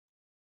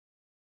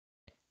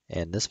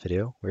In this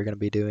video, we're going to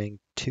be doing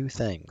two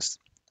things.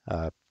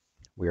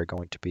 We are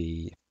going to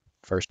be,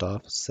 first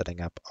off, setting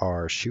up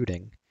our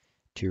shooting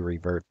to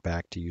revert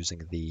back to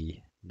using the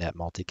net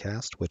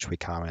multicast, which we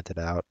commented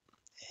out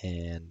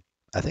in,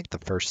 I think, the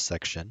first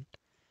section.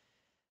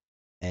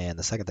 And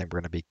the second thing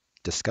we're going to be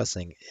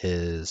discussing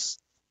is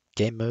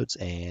game modes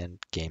and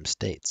game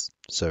states.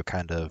 So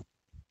kind of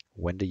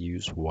when to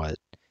use what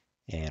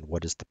and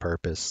what is the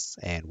purpose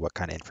and what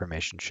kind of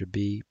information should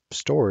be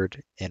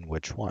stored in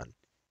which one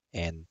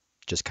and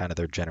just kind of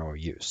their general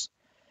use.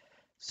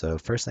 So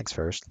first things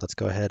first, let's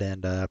go ahead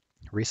and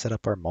reset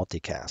up our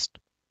multicast.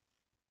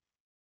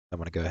 I'm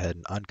going to go ahead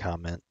and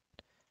uncomment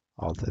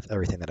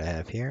everything that I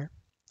have here.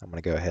 I'm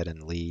going to go ahead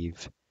and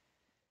leave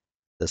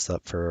this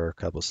up for a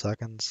couple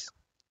seconds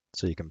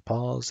so you can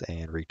pause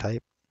and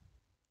retype.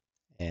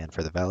 And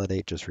for the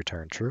validate, just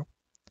return true.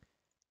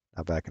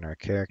 Now back in our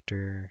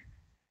character,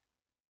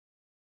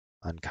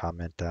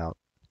 uncomment out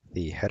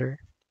the header,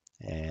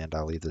 and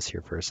I'll leave this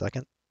here for a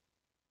second.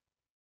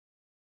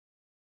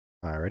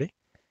 Alrighty.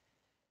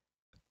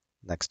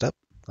 Next up,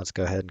 let's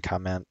go ahead and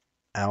comment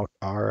out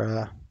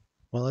our,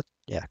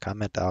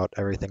 comment out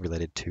everything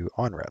related to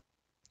onRep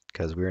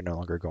because we're no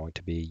longer going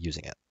to be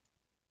using it.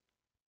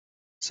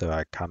 So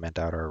I comment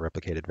out our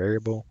replicated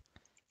variable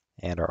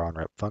and our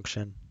onRep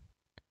function,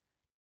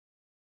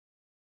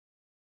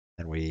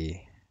 and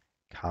we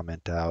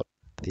comment out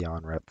the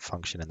onRep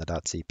function in the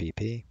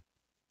 .cpp.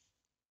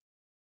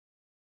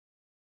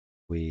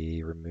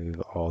 We remove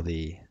all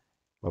the,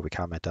 we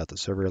comment out the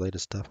server related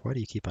stuff. Why do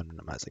you keep on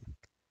minimizing?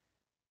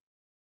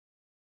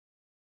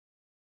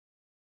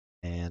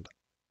 And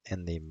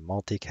in the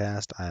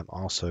multicast, I am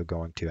also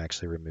going to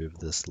actually remove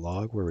this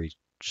log where we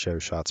show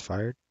shots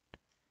fired.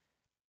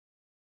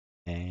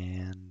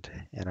 And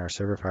in our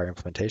server fire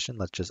implementation,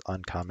 let's just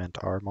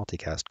uncomment our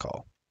multicast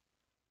call.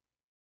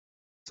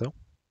 So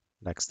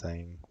next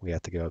thing, we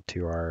have to go up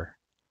to our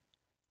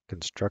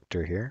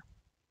constructor here,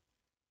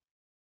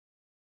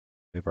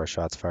 move our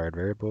shots fired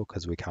variable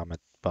because we comment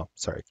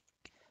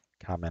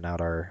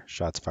out our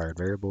shots fired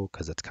variable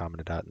because it's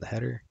commented out in the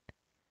header.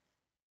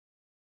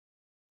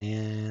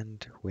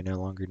 And we no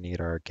longer need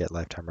our get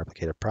lifetime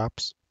replicated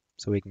props,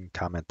 so we can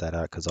comment that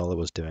out because all it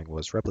was doing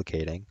was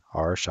replicating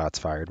our shots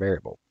fired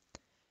variable.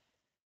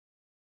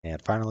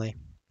 And finally,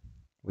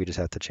 we just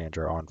have to change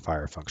our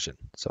onFire function.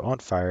 So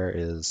onFire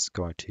is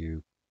going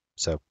to,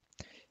 so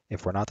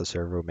if we're not the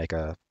server, we'll make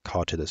a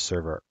call to the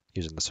server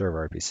using the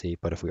server RPC,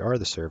 but if we are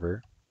the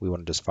server, we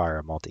want to just fire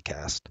a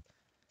multicast.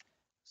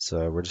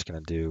 So we're just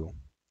going to do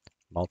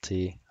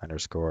multi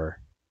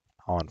underscore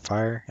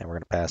onFire, and we're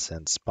going to pass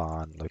in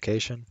spawn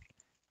location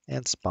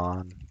and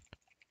spawn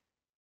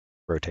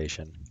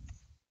rotation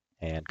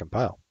and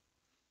compile.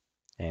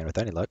 And with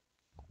any luck,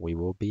 we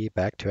will be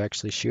back to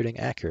actually shooting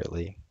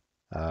accurately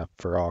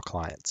for all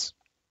clients.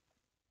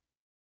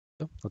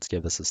 So let's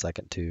give this a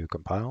second to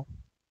compile.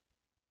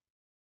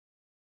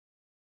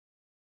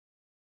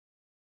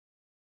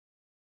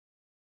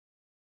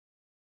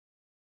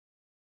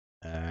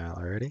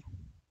 Alrighty.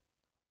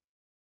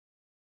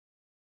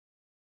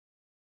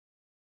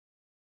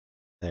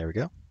 There we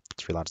go.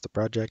 Let's relaunch the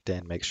project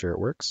and make sure it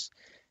works.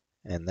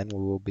 And then we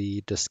will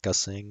be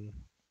discussing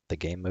the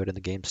game mode and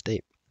the game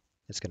state.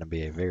 It's going to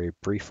be a very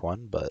brief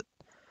one, but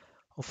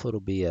hopefully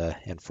it'll be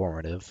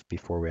informative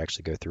before we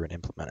actually go through and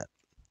implement it.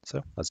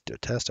 So let's do a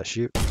test. I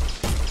shoot.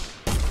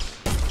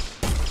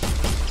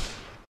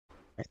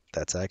 Right,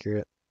 that's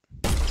accurate.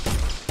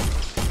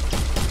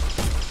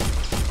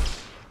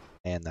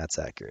 And that's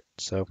accurate.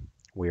 So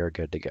we are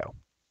good to go.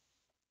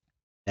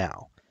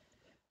 Now,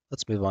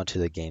 let's move on to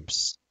the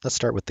games. Let's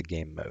start with the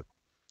game mode.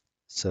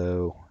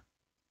 So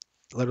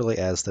literally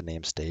as the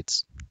name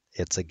states,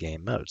 it's a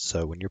game mode.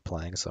 So when you're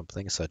playing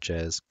something such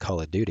as Call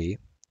of Duty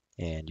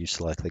and you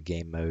select the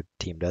game mode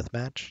Team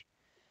Deathmatch,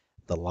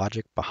 the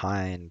logic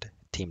behind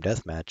Team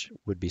Deathmatch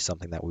would be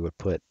something that we would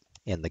put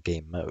in the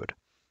game mode.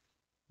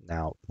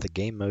 Now, the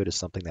game mode is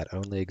something that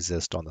only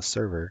exists on the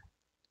server.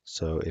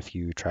 So if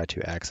you try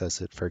to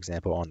access it, for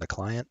example, on the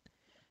client,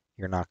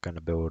 you're not going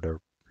to be able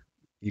to,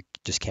 you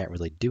just can't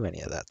really do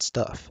any of that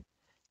stuff.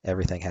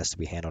 Everything has to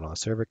be handled on the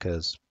server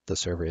because the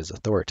server is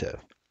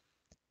authoritative.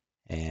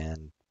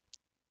 And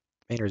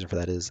the main reason for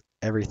that is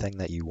everything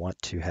that you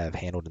want to have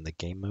handled in the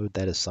game mode,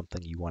 that is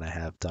something you want to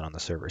have done on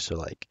the server. So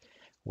like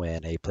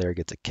when a player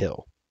gets a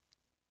kill,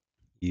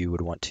 you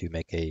would want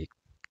to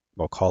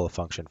call a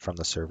function from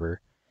the server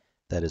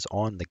that is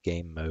on the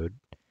game mode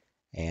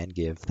and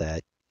give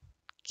that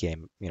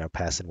game,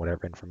 pass in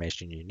whatever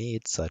information you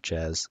need, such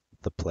as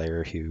the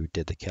player who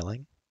did the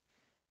killing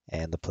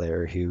and the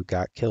player who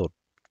got killed.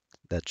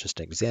 That's just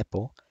an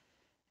example.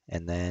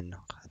 And then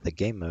the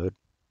game mode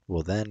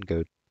will then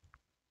go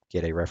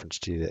get a reference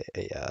to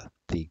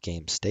the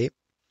game state,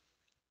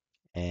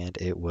 and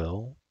it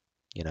will,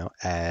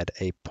 add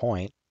a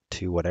point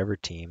to whatever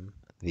team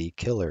the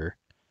killer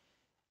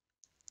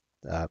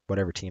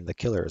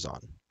is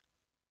on.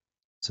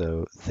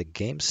 So the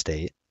game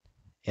state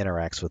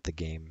interacts with the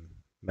game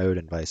mode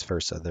and vice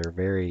versa. They're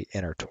very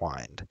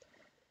intertwined.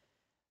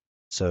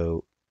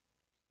 So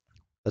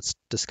Let's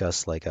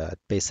discuss like a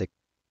basic,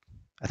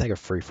 I think a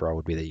free-for-all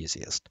would be the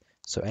easiest.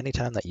 So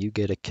anytime that you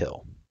get a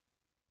kill,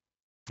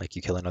 like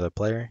you kill another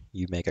player,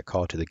 you make a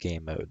call to the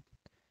game mode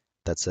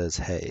that says,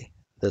 hey,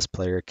 this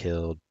player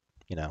killed,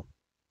 you know,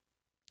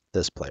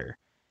 this player.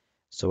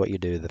 So what you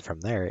do from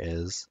there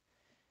is,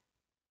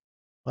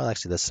 well,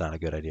 actually, that's not a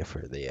good idea for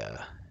the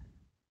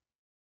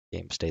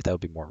game state. That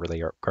would be more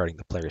really regarding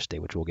the player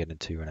state, which we'll get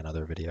into in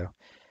another video.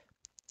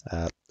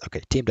 Uh,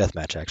 okay, team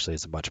deathmatch actually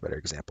is a much better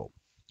example.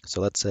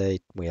 So let's say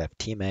we have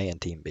team A and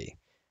team B.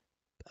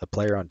 A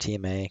player on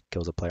team A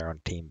kills a player on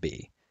team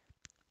B.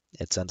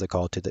 It sends a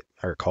call to the,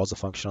 or calls a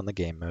function on the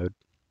game mode,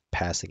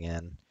 passing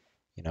in,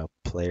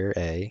 player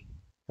A,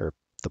 or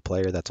the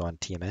player that's on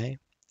team A,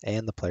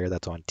 and the player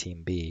that's on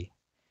team B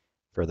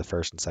for the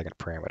first and second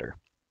parameter.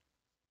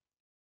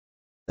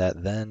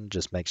 That then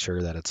just makes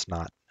sure that it's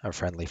not a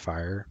friendly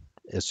fire,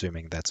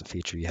 assuming that's a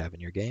feature you have in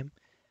your game.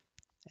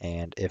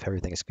 And if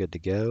everything is good to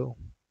go,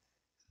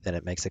 then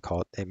it makes a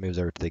call, it moves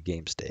over to the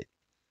game state.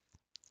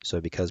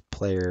 So because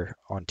player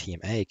on team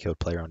A killed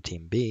player on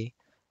team B,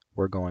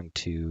 we're going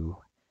to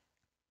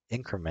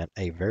increment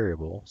a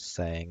variable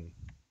saying,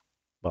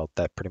 well,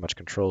 that pretty much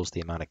controls the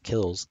amount of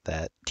kills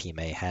that team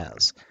A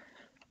has.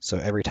 So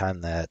every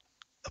time that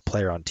a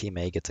player on team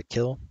A gets a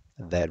kill,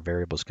 that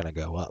variable is going to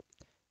go up.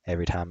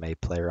 Every time a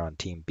player on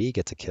team B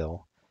gets a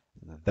kill,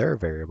 their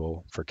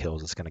variable for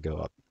kills is going to go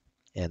up.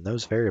 And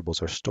those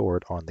variables are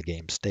stored on the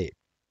game state.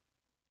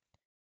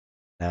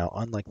 Now,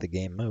 unlike the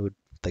game mode,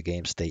 the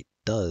game state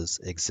does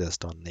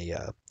exist on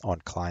the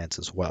on clients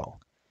as well.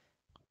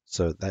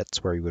 So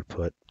that's where you would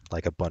put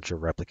like a bunch of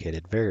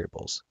replicated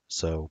variables.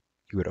 So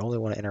you would only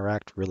want to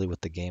interact really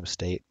with the game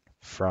state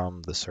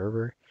from the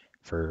server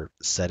for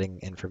setting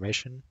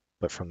information,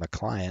 but from the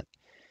client,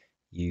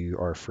 you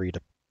are free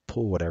to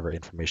pull whatever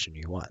information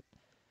you want.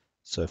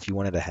 So if you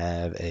wanted to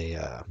have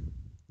a,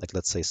 like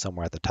let's say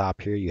somewhere at the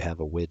top here, you have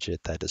a widget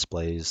that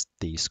displays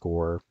the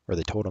score or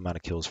the total amount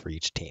of kills for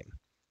each team.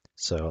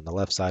 So on the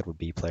left side would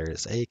be player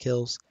A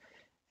kills,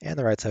 and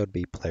the right side would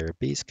be player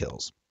B's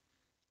kills.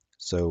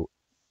 So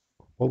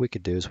what we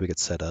could do is we could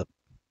set up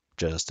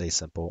just a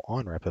simple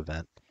onRep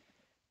event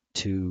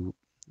to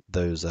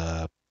those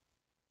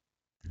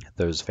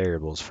those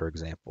variables, for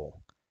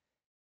example,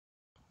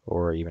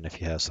 or even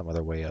if you have some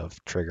other way of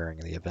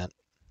triggering the event.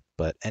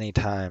 But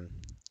anytime,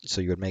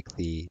 so you would make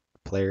the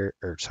player,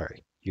 or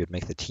sorry, you would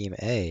make the team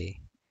A,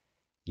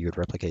 you would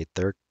replicate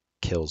their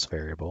kills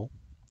variable,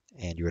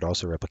 and you would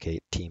also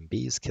replicate team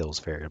B's kills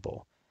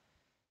variable.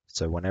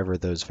 So whenever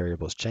those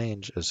variables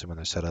change, assuming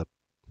they're set up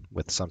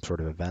with some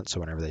sort of event,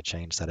 so whenever they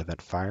change, that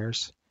event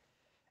fires,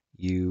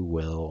 you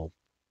will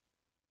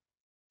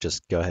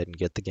just go ahead and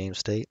get the game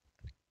state,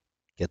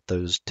 get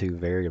those two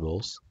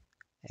variables,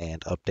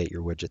 and update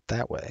your widget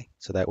that way.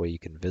 So that way you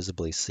can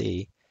visibly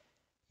see,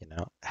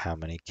 how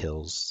many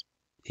kills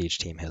each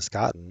team has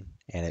gotten,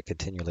 and it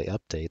continually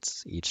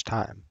updates each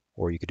time.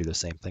 Or you could do the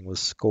same thing with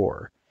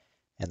score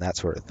and that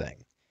sort of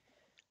thing.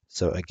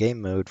 So a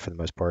game mode, for the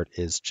most part,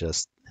 is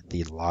just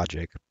the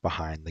logic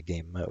behind the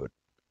game mode.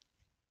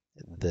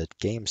 The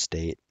game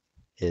state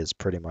is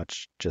pretty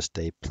much just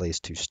a place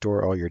to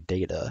store all your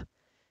data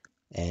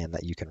and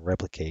that you can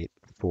replicate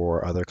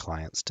for other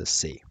clients to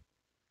see.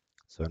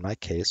 So in my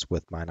case,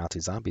 with my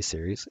Nazi Zombie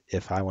series,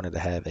 if I wanted to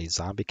have a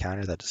zombie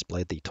counter that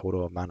displayed the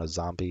total amount of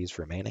zombies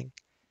remaining,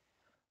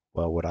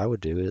 well, what I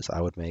would do is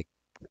I would make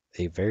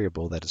a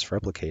variable that is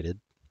replicated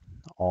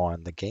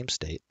on the game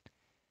state,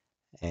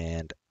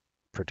 and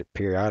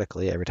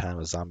periodically, every time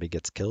a zombie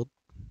gets killed,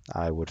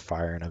 I would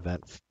fire an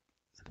event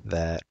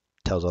that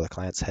tells other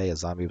clients, hey, a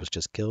zombie was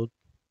just killed.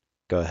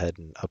 Go ahead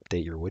and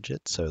update your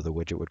widget. So the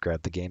widget would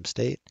grab the game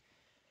state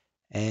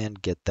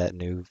and get that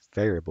new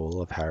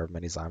variable of however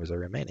many zombies are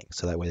remaining.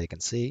 So that way they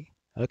can see,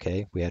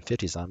 okay, we had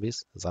 50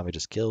 zombies, a zombie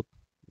just killed,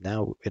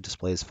 now it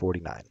displays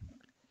 49.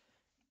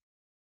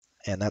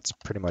 And that's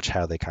pretty much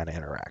how they kind of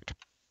interact.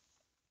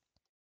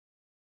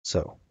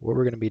 So what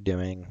we're going to be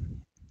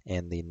doing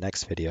in the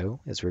next video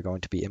is we're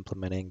going to be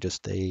implementing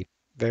just a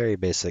very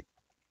basic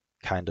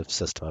kind of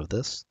system of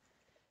this.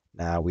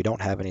 Now we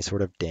don't have any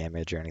sort of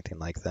damage or anything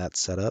like that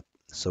set up.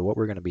 So what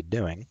we're going to be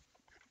doing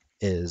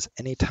is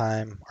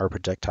anytime our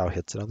projectile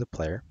hits another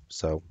player,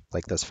 so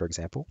like this for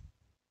example,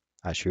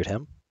 I shoot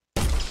him,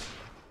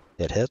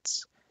 it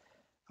hits,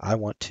 I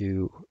want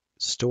to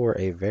store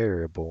a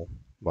variable,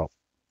 well,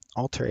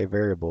 alter a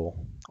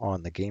variable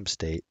on the game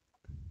state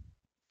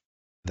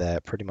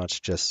that pretty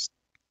much just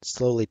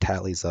slowly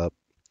tallies up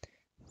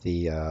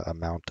the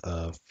amount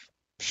of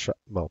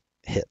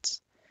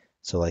hits.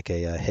 So like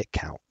a hit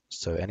count.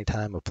 So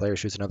anytime a player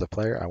shoots another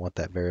player, I want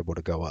that variable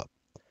to go up.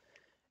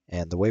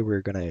 And the way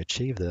we're going to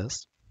achieve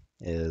this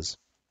is,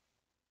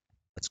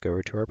 let's go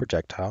over to our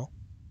projectile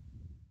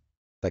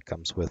that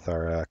comes with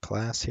our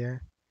class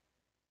here.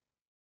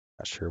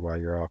 Not sure why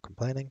you're all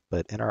complaining,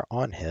 but in our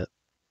on hit,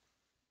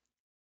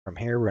 from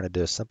here we're going to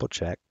do a simple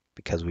check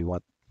because we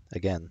want,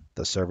 again,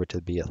 the server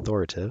to be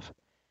authoritative.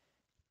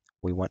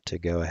 We want to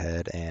go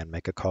ahead and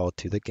make a call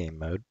to the game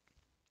mode.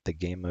 The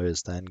game mode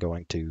is then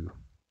going to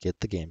get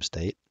the game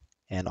state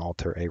and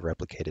alter a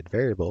replicated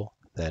variable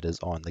that is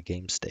on the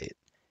game state.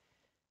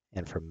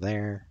 And from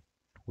there,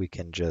 we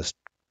can just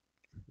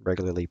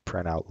regularly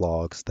print out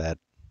logs that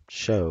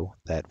show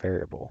that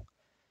variable.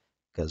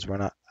 Because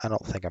I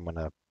don't think I'm going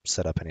to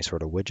set up any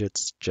sort of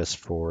widgets just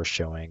for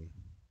showing,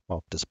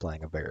 well,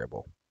 displaying a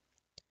variable.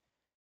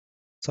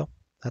 So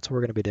that's what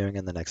we're going to be doing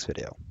in the next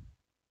video.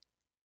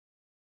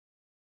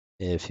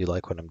 If you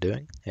like what I'm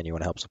doing and you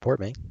want to help support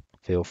me,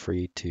 feel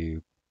free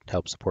to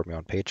help support me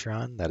on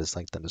Patreon. That is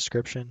linked in the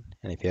description.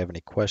 And if you have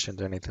any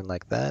questions or anything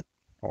like that,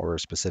 or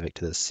specific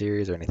to this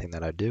series or anything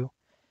that I do,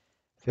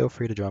 feel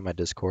free to join my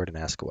Discord and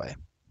ask away.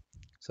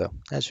 So,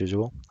 as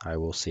usual, I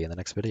will see you in the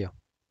next video.